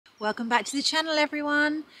Welcome back to the channel,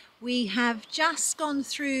 everyone. We have just gone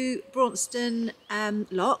through Braunston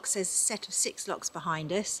locks. There's a set of 6 locks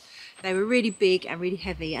behind us. They were really big and really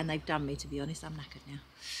heavy, and they've done me, to be honest. I'm knackered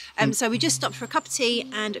now. So we just stopped for a cup of tea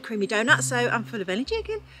and a creamy donut, so I'm full of energy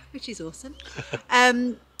again, which is awesome.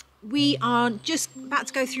 We are just about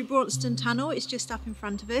to go through Braunston Tunnel. It's just up in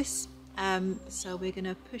front of us. So we're going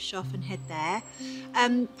to push off and head there.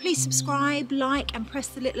 Please subscribe, like and press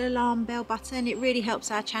the little alarm bell button. It really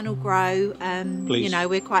helps our channel grow. You know,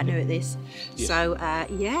 we're quite new at this. Yeah. So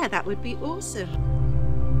yeah, that would be awesome.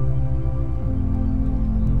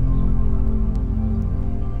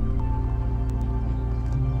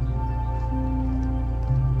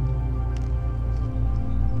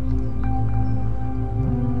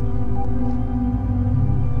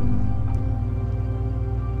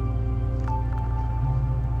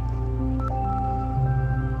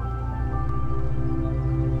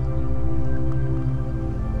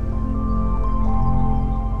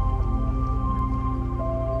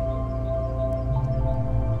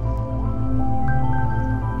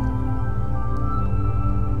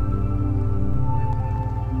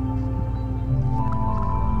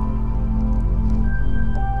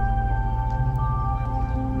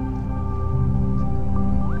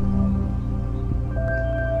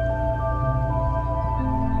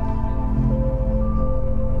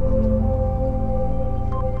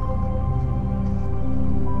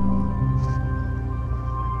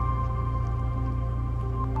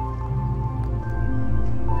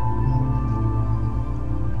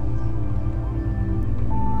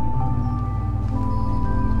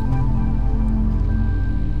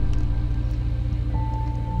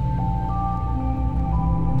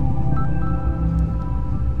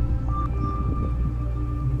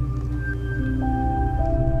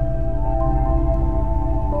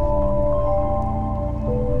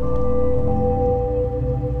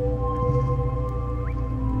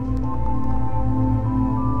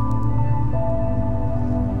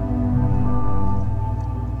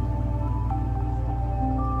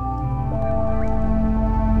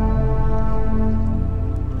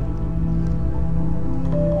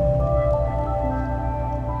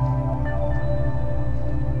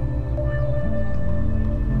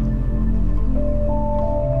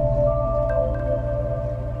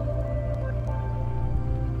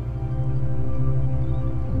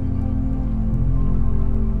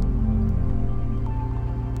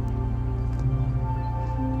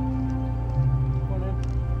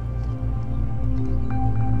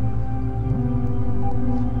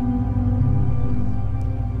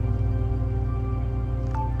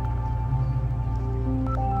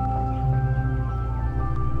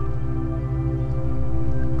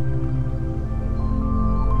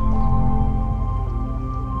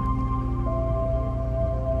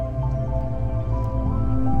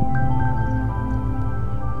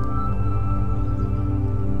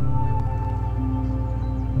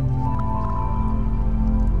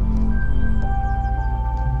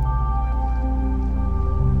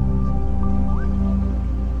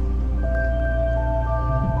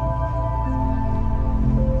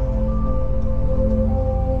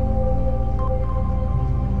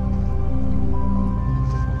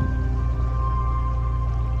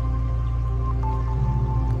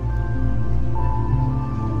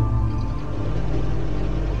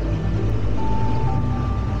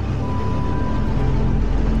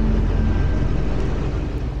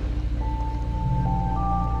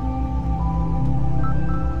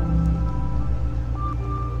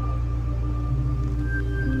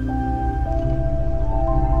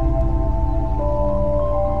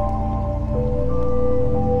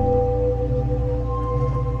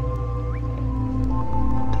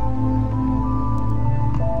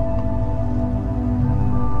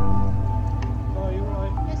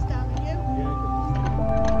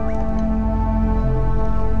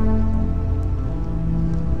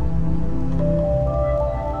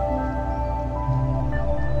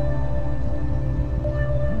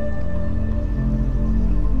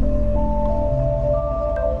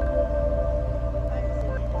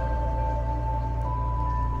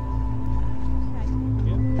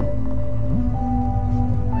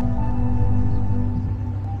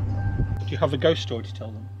 Have a ghost story to tell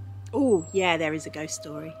them? Oh yeah, there is a ghost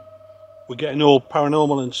story. We're getting all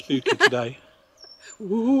paranormal and spooky today.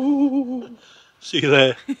 Ooh. See you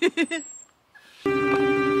there.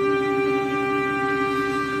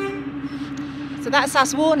 So that's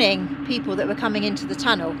us warning people that we're coming into the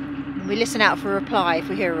tunnel. And we listen out for a reply. If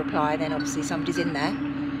we hear a reply, then obviously somebody's in there.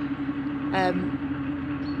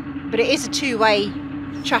 But it is a 2-way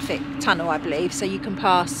traffic tunnel, I believe, so you can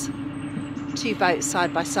pass two boats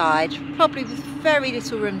side by side, probably with very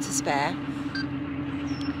little room to spare.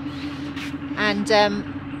 And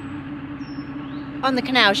on the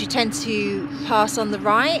canals you tend to pass on the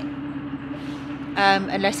right,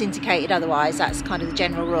 unless indicated otherwise. That's kind of the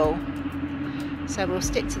general rule. So we'll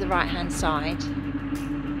stick to the right hand side.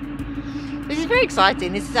 This is very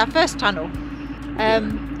exciting. This is our first tunnel,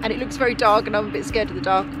 and it looks very dark, and I'm a bit scared of the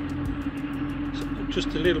dark. Just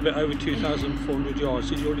a little bit over 2,400 yards.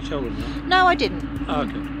 Did you already tell them that? No, I didn't. Oh,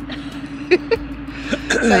 okay.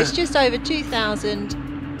 So it's just over 2,000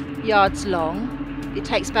 yards long. It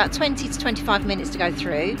takes about 20 to 25 minutes to go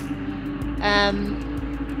through.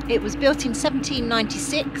 It was built in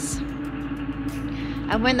 1796,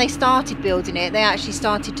 and when they started building it, they actually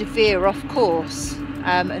started to veer off course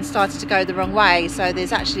and started to go the wrong way. So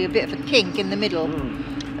there's actually a bit of a kink in the middle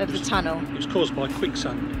of the tunnel. It was caused by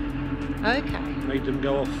quicksand. Okay. Made them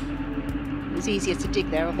go off. It was easier to dig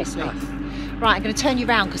there, obviously. Off path. Right, I'm going to turn you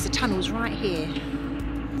round because the tunnel's right here.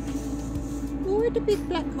 Oh, the big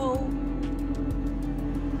black hole.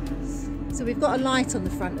 So we've got a light on the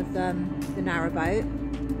front of the narrowboat,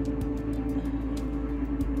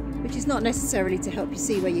 which is not necessarily to help you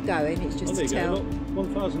see where you're going, it's just to tell.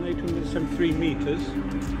 1,873 metres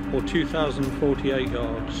or 2,048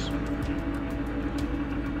 yards.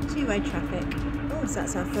 Two-way traffic. Oh, so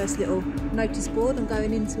that's our first little notice board. I'm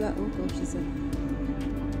going into it. Oh gosh, there's a...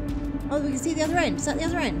 Oh, we can see the other end. Is that the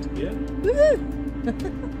other end? Yeah. Woohoo!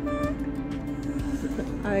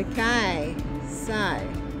 Okay, so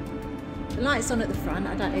the light's on at the front.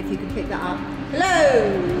 I don't know if you can pick that up.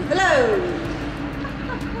 Hello! Hello!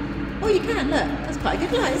 Oh, you can, look. That's quite a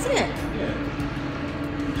good light, isn't it? Yeah.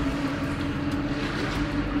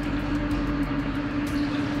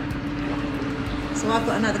 So I've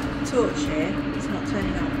got another torch here. It's not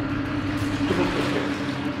turning on.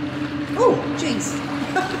 Oh, jeez.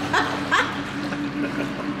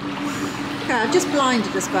 Okay, I've just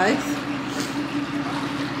blinded us both.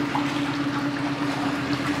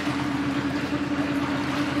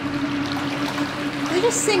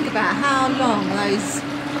 Just think about how long those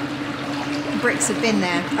bricks have been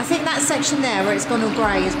there. I think that section there where it's gone all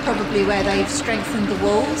grey is probably where they've strengthened the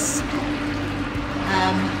walls.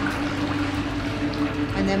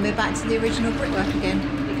 And then we're back to the original brickwork again.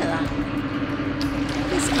 Look at that.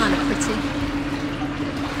 It's kind of pretty.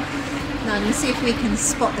 Now I'm going to see if we can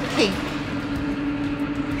spot the kink.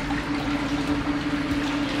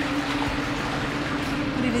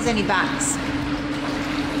 What if there's any bats?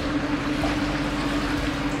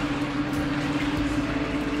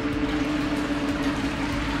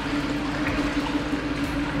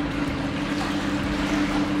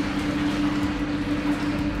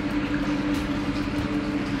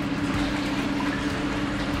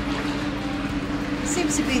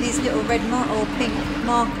 Seems to be these little red or pink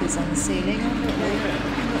markers on the ceiling. I don't know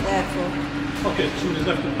what they're for. Okay, somebody's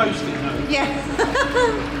left a post-it note. Yeah.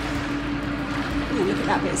 Oh, look at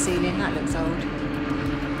that bit of ceiling. That looks old.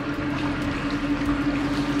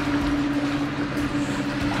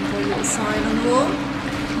 There's a little sign on the wall.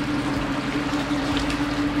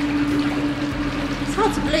 It's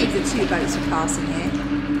hard to believe the two boats are passing here.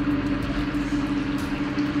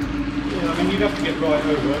 I mean, you'd have to get right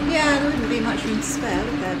over. Yeah, there wouldn't be much room to spare,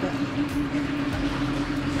 would there? But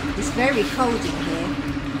it's very cold in here.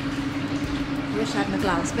 I wish I had my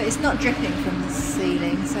gloves, but it's not dripping from the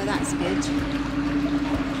ceiling, so that's good.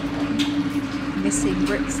 Missing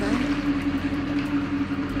bricks though.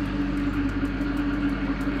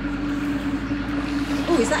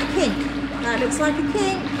 Oh, is that a kink? That looks like a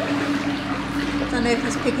kink. I don't know if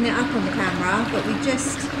it's picking it up on the camera, but we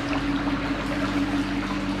just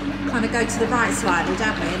kind of go to the right slightly,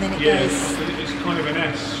 don't we? And then it goes... it's kind of an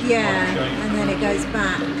S. Yeah, and then it goes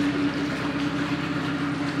back.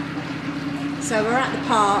 So we're at the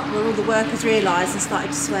part where all the workers realised and started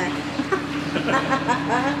to swear.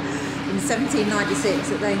 In 1796,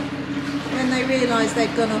 that when they realised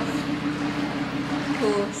they'd gone off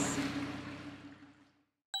course.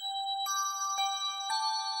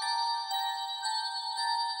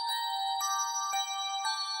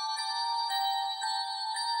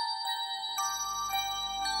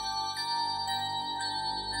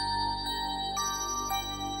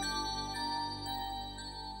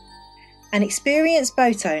 An experienced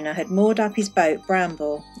boat owner had moored up his boat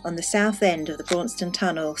Bramble on the south end of the Braunston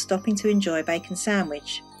Tunnel, stopping to enjoy a bacon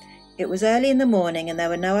sandwich. It was early in the morning and there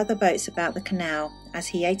were no other boats about the canal as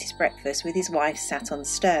he ate his breakfast with his wife sat on the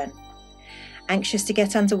stern. Anxious to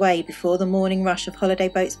get underway before the morning rush of holiday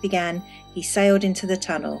boats began, he sailed into the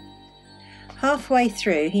tunnel. Halfway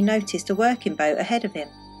through he noticed a working boat ahead of him.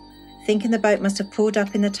 Thinking the boat must have pulled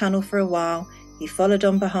up in the tunnel for a while, He followed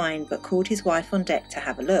on behind but called his wife on deck to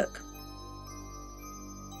have a look.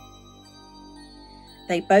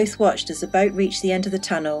 They both watched as the boat reached the end of the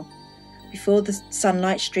tunnel before the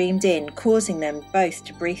sunlight streamed in, causing them both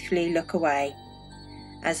to briefly look away.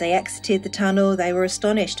 As they exited the tunnel, they were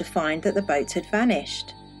astonished to find that the boat had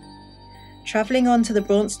vanished. Travelling on to the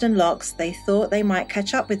Braunston locks, they thought they might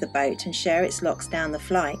catch up with the boat and share its locks down the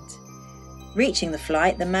flight. Reaching the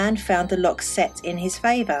flight, the man found the locks set in his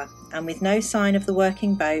favour, and with no sign of the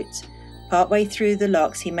working boat, partway through the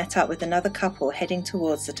locks he met up with another couple heading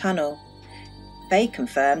towards the tunnel. They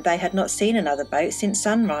confirmed they had not seen another boat since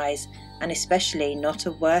sunrise, and especially not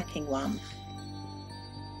a working one.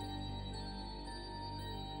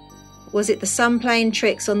 Was it the sun playing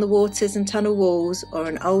tricks on the waters and tunnel walls, or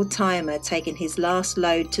an old-timer taking his last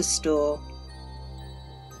load to store?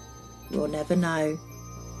 We'll never know.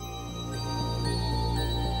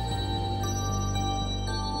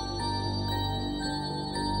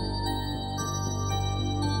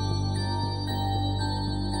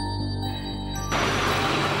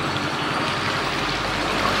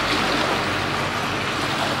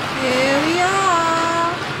 Here we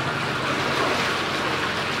are.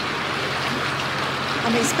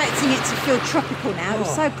 I'm expecting it to feel tropical now. It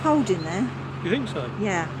was so cold in there. You think so?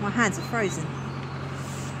 Yeah, my hands are frozen.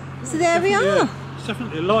 So there we are. Yeah, it's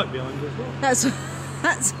definitely a light behind you as well.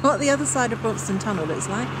 That's what the other side of Braunston Tunnel looks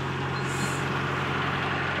like.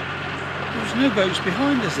 There was no boats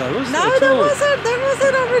behind us though, was there? No, there wasn't. There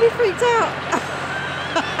wasn't. I'm really freaked out.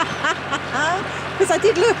 Because I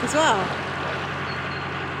did look as well.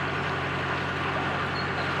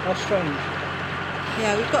 How strange.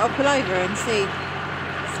 Yeah, we've got to pull over and see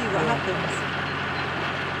what happens.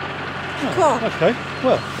 Oh, Cool. okay,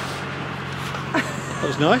 well, that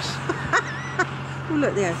was nice. Oh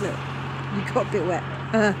look there, look. You got a bit wet.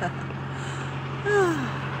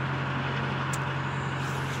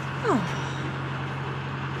 Oh.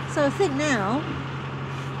 So I think now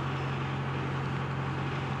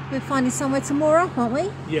we're finding somewhere to moor up, aren't we?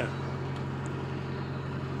 Yeah.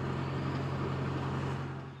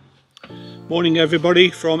 Morning everybody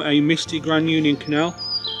from a misty Grand Union Canal.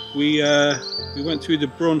 We went through the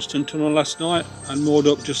Braunston Tunnel last night and moored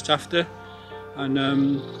up just after,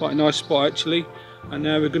 and quite a nice spot actually, and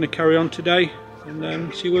we're going to carry on today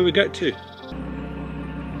and see where we get to.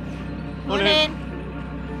 Morning.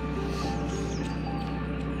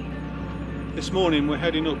 This morning we're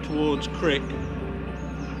heading up towards Crick,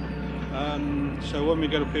 so when we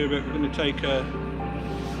get up here a bit we're going to take a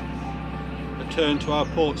turn to our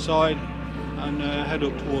port side and head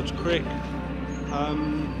up towards Crick.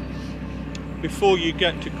 Before you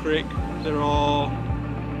get to Crick there are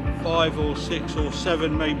 5 or 6 or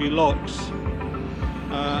 7 maybe locks,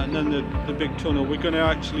 and then the big tunnel. We're going to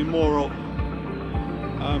actually moor up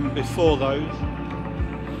before those,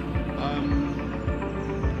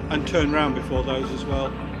 and turn round before those as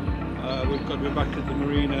well. We've got to be back at the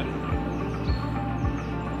marina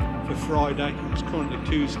for Friday. It's currently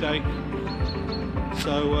Tuesday,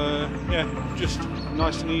 so yeah, just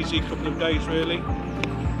nice and easy couple of days really.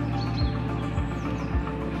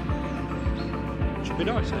 Should be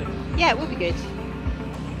nice, eh? Yeah, it will be good.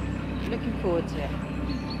 Looking forward to it.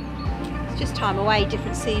 It's just time away,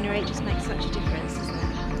 different scenery, it just makes such a difference, doesn't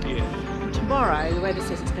it? Yeah. And tomorrow, the weather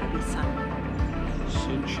says it's going to be sunny.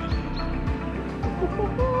 Sunshine.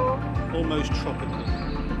 Almost tropical.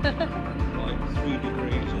 Like 3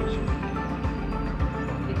 degrees or something.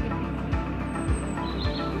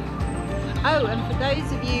 Oh, and for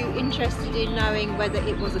those of you interested in knowing whether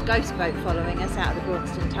it was a ghost boat following us out of the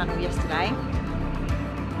Braunston Tunnel yesterday,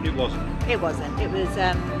 It wasn't. it wasn't. It was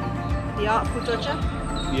the Artful Dodger.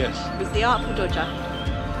 Yes. It was the Artful Dodger.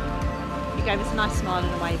 He gave us a nice smile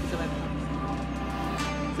and a wave as I went past.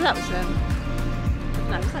 So that was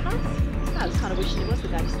no, was that nice? No, I was kind of wishing it was the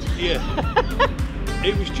ghost. Yeah.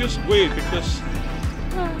 It was just weird because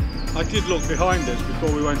I did look behind us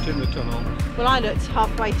before we went in the tunnel. Well, I looked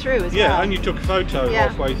halfway through as well. Yeah, and you took a photo Yeah.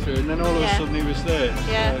 halfway through, and then all of a Yeah. sudden he was there.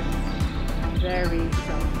 Yeah. Very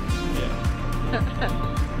bizarre. Yeah.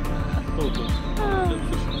 All good. Little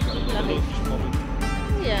fishing boat, Lovely. little fish bobbing.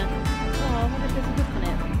 Yeah. Oh, I wonder if there's a hook on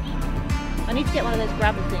it. I need to get one of those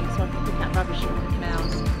grabber things so I can pick up rubbish from the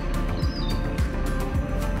canals.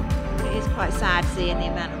 It is quite sad seeing the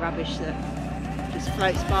amount of rubbish that just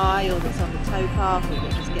floats by, or that's on the towpath, or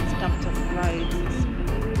that just gets dumped off the roads. It's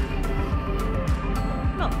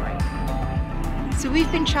not great. So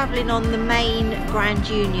we've been travelling on the main Grand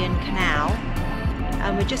Union Canal,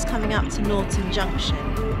 and we're just coming up to Norton Junction,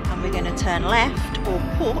 and we're going to turn left or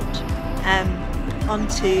port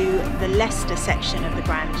onto the Leicester section of the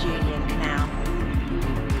Grand Union Canal.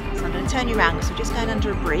 So I'm going going to turn you around because we're just going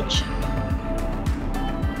under a bridge.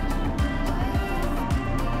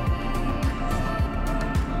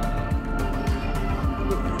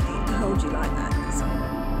 Hold you like that because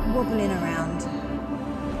I'm wobbling around.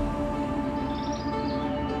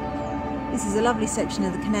 This is a lovely section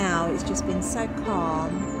of the canal. It's just been so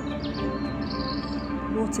calm.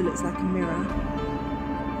 Water looks like a mirror.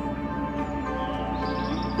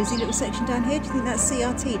 Busy little section down here. Do you think that's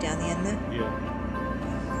CRT down the end there? Yeah.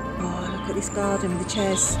 Oh, look at this garden with the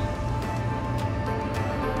chairs.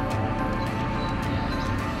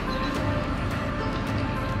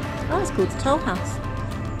 Oh, it's called the Toll House.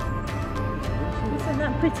 Isn't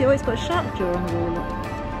that pretty? Oh, it's got a shark jaw on the wall.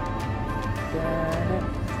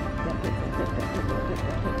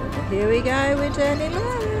 Here we go, we're turning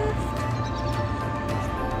left.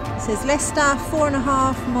 It says Leicester,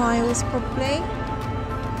 4.5 miles probably.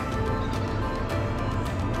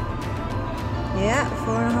 Yeah,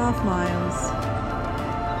 4.5 miles.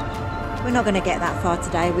 We're not going to get that far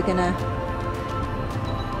today. We're going to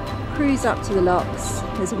cruise up to the locks.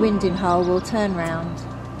 There's a winding hole. We'll turn round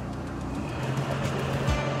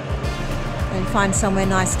and find somewhere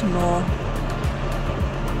nice to moor.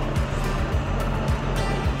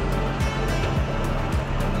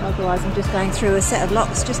 Otherwise, I'm just going through a set of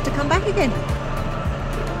locks just to come back again.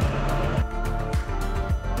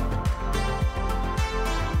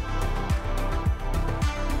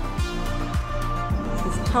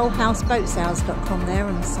 tollhouseboatsales.com there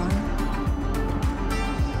on the sign.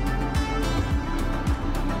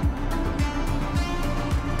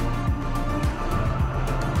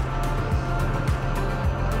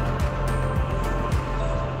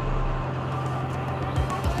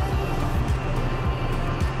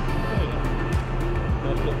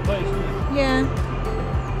 Yeah.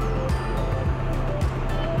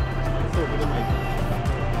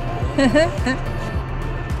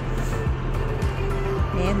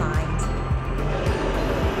 Never mind.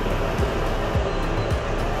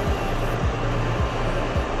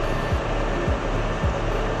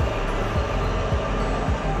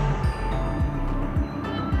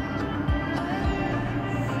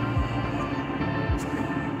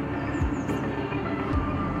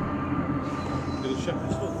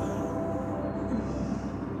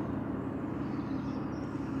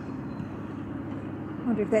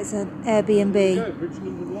 I wonder if that's an Airbnb. Yeah, bridge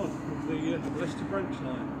number 1 of the Leicester branch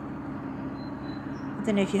line. I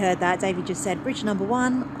don't know if you heard that. David just said bridge number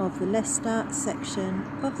 1 of the Leicester section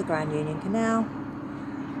of the Grand Union Canal.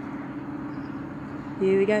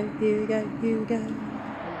 Here we go, here we go, here we go.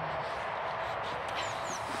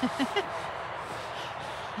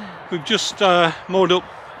 We've just moored up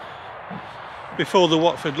before the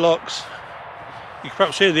Watford locks. You can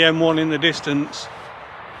perhaps hear the M1 in the distance.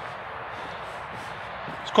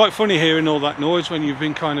 It's quite funny hearing all that noise when you've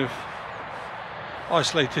been kind of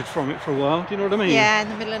isolated from it for a while. Do you know what I mean? Yeah, in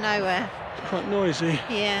the middle of nowhere. It's quite noisy.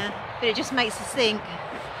 Yeah, but it just makes us think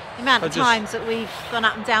the amount of times that we've gone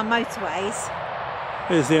up and down motorways.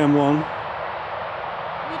 Here's the M1.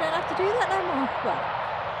 We don't have to do that no more. Well,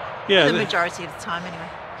 yeah, the majority of the time anyway.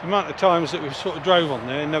 The amount of times that we've sort of drove on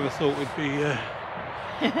there, never thought we'd be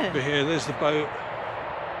be here. There's the boat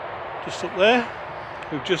just up there.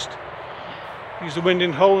 We've just used the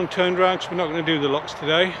winding hole and turned around because we're not going to do the locks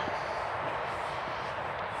today.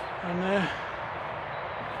 And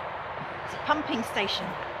it's a pumping station.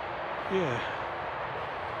 Yeah.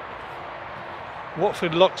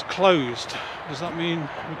 Watford locks closed. Does that mean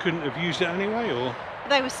we couldn't have used it anyway, or?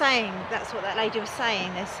 They were saying, that's what that lady was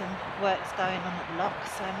saying, there's some works going on at the lock,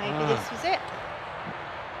 so maybe this was it.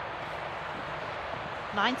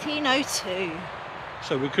 1902.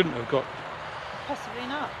 So we couldn't have got Possibly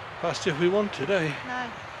not. past if we wanted, eh? No.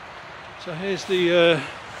 So here's the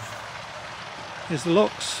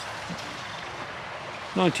locks.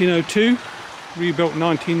 1902, rebuilt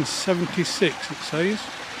 1976 it says.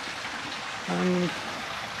 And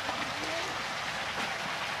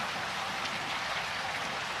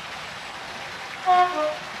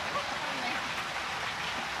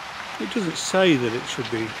it doesn't say that it should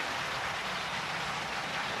be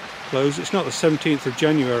closed. It's not the 17th of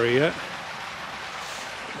January yet.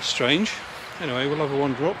 That's strange. Anyway, we'll have a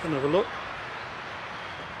wander up and have a look.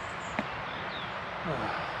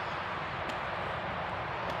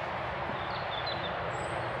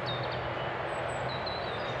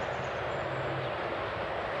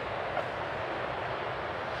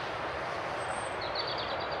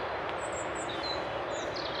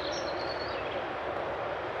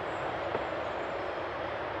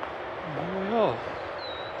 There we are.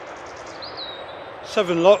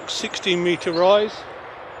 7 locks, 16 metre rise,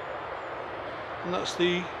 and that's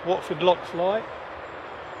the Watford lock flight.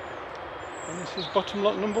 And this is bottom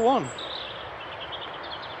lock number 1.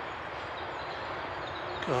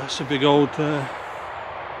 God, that's a big old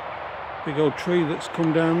tree that's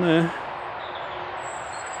come down there.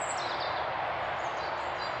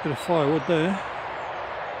 Bit of firewood there.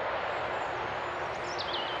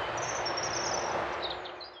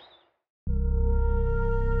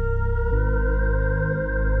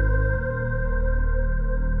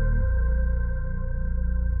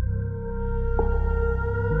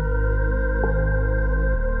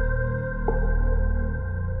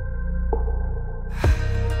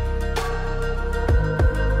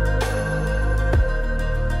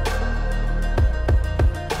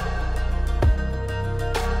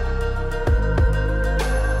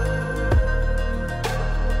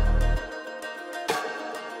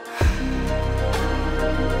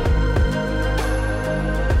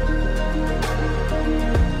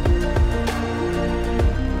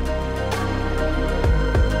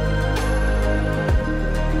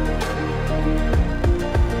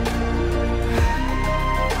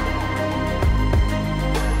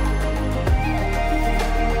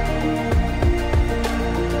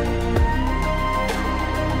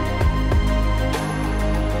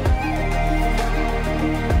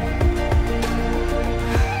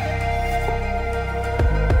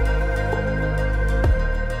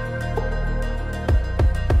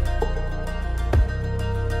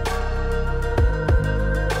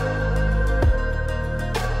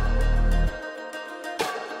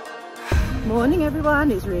 Morning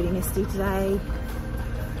everyone, it's really misty today.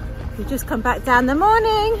 We've just come back down the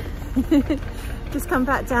morning. Just come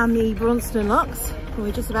back down the Braunston locks and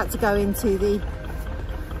we're just about to go into the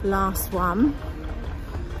last one.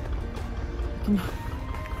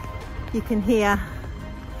 You can hear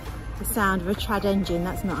the sound of a trad engine,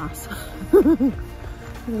 that's not us.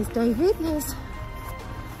 There's David, there's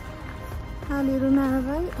our little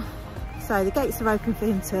narrowboat. So the gates are open for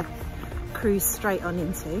him to cruise straight on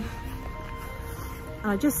into.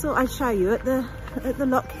 I just thought I'd show you at the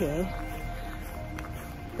lock here,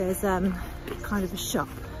 there's kind of a shop,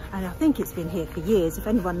 and I think it's been here for years. If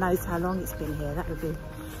anyone knows how long it's been here, that would be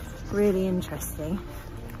really interesting.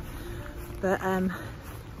 But I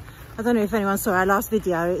don't know if anyone saw our last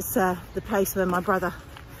video. It's the place where my brother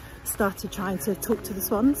started trying to talk to the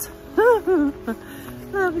swans,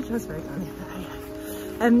 which was very funny.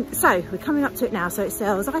 So we're coming up to it now. So it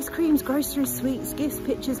sells ice creams, groceries, sweets, gifts,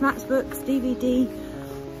 pictures, maps, books, DVD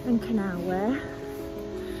and canalware,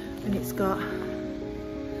 and it's got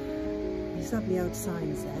these lovely old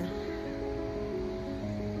signs there.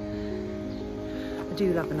 I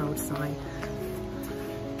do love an old sign.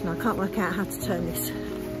 And I can't work out how to turn this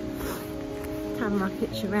camera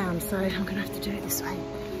pitch around, so I'm going to have to do it this way.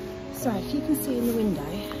 So if you can see in the window,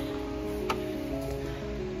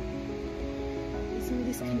 there's all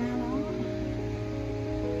this canal art.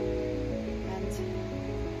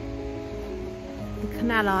 The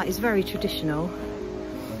canal art is very traditional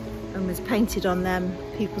and was painted on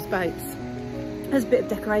people's boats. There's a bit of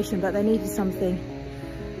decoration, but they needed something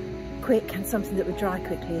quick and something that would dry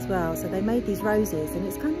quickly as well. So they made these roses, and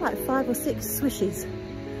it's kind of like 5 or 6 swishes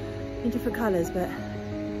in different colours. But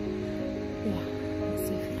yeah, let's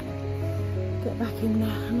see if we can get back in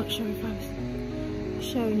there. I'm not sure if I was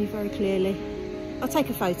showing you very clearly. I'll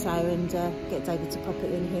take a photo and get David to pop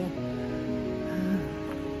it in here.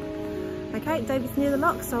 Okay, David's near the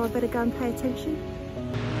lock, so I better go and pay attention.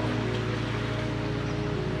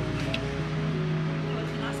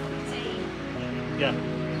 Yeah.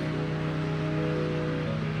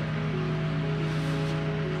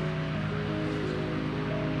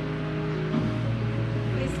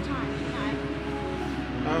 Where's the time?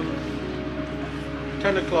 No.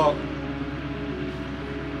 10 o'clock. So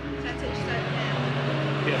that's it, just over now.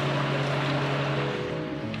 Yeah.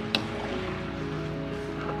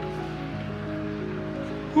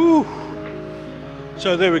 Whew.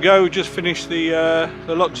 So there we go, we just finished the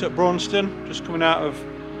locks at Braunston, just coming out of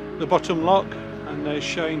the bottom lock, and there's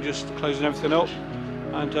Shane just closing everything up,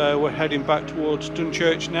 and we're heading back towards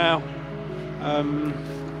Dunchurch now.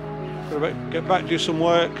 Gotta get back, do some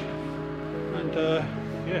work, and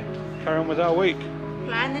yeah, carry on with our week.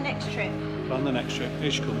 Plan the next trip. Plan the next trip, here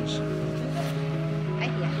she comes. Hey,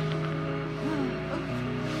 yeah. Oh.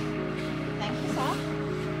 Thank you, sir.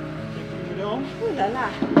 Keep it on. Ooh la la.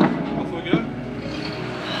 Off we go.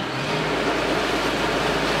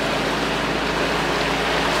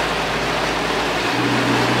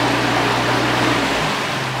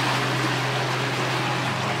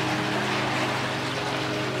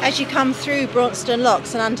 As you come through Braunston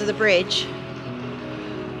locks and under the bridge,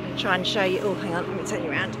 I'll try and show you. Oh, hang on, let me turn you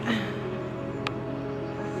around.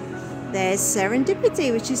 there's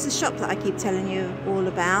Serendipity, which is the shop that I keep telling you all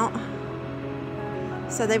about.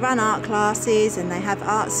 So they run art classes and they have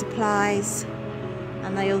art supplies,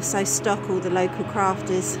 and they also stock all the local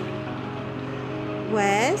crafters'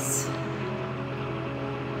 wares.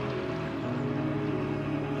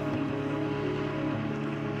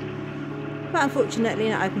 But unfortunately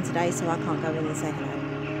not open today, so I can't go in and say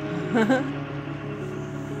hello.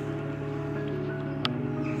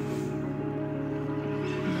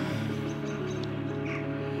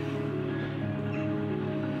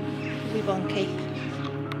 Wonky.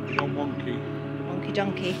 Wonky. Wonky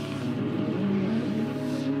donkey.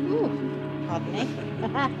 Ooh, pardon me.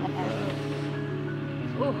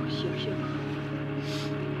 Oh, shoo.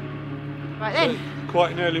 Right then. So,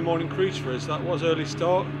 quite an early morning cruise for us. That was early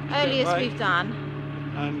start. Earliest we've done.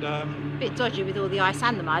 And a bit dodgy with all the ice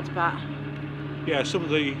and the mud, but yeah, some of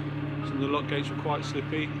the lock gates were quite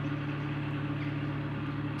slippy.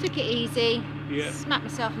 Took it easy. Yeah. Smacked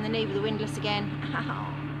myself in the knee with the windlass again.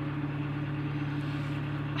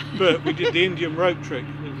 But we did the Indian rope trick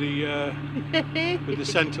with the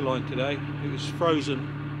centre line today. It was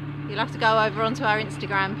frozen. You'll have to go over onto our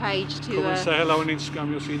Instagram page to come and say hello on Instagram.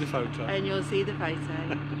 You'll see the photo. And you'll see the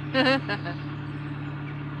photo.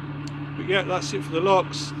 But yeah, that's it for the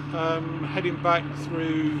locks. Heading back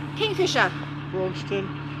through Kingfisher. Braunston.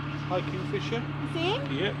 Hi, Kingfisher. See him?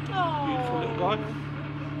 Yeah. Aww. Beautiful little guy.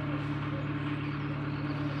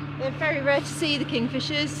 They're very rare to see the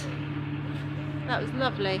kingfishers. That was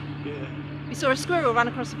lovely. Yeah. We saw a squirrel run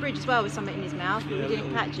across the bridge as well with something in his mouth, but Yeah, we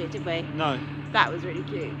didn't catch it, did we? No. That was really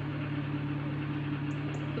cute.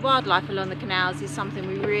 The wildlife along the canals is something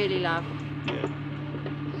we really love. Yeah.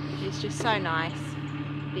 It's just so nice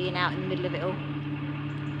being out in the middle of it all.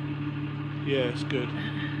 Yeah, it's good.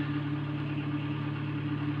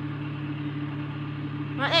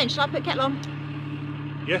 Right then, shall I put kettle on?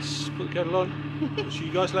 Yes, put the kettle on. See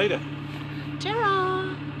you guys later.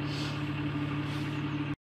 Ta-ra!